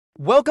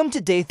Welcome to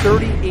day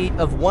 38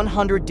 of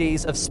 100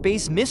 Days of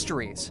Space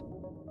Mysteries.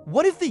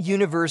 What if the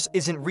universe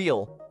isn't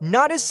real,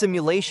 not a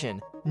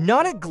simulation,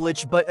 not a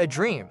glitch but a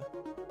dream?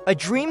 A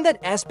dream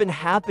that has been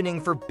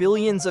happening for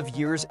billions of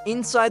years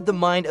inside the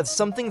mind of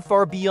something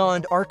far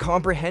beyond our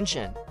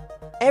comprehension.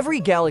 Every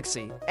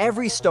galaxy,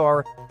 every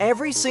star,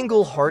 every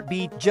single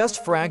heartbeat,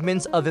 just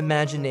fragments of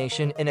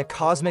imagination in a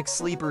cosmic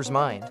sleeper's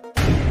mind.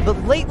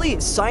 But lately,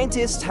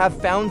 scientists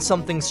have found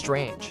something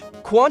strange.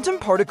 Quantum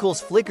particles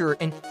flicker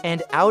in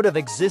and out of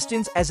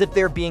existence as if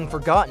they're being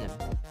forgotten.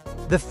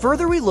 The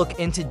further we look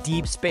into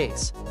deep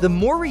space, the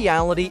more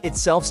reality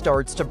itself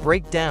starts to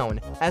break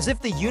down, as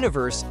if the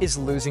universe is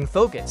losing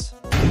focus.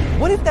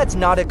 What if that's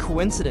not a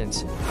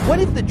coincidence? What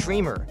if the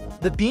dreamer,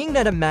 the being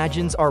that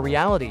imagines our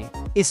reality,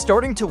 is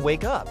starting to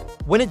wake up?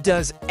 When it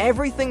does,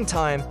 everything,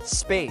 time,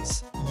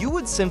 space, you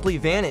would simply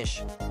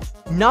vanish.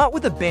 Not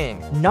with a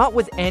bang, not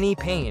with any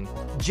pain,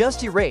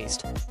 just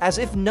erased, as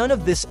if none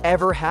of this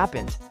ever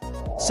happened.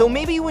 So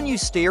maybe when you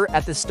stare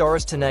at the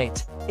stars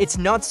tonight, it's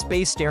not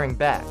space staring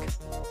back.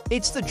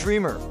 It's the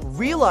dreamer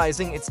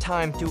realizing it's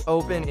time to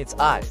open its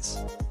eyes.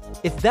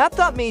 If that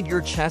thought made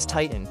your chest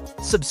tighten,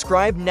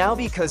 subscribe now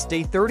because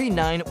day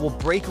 39 will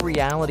break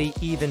reality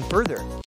even further.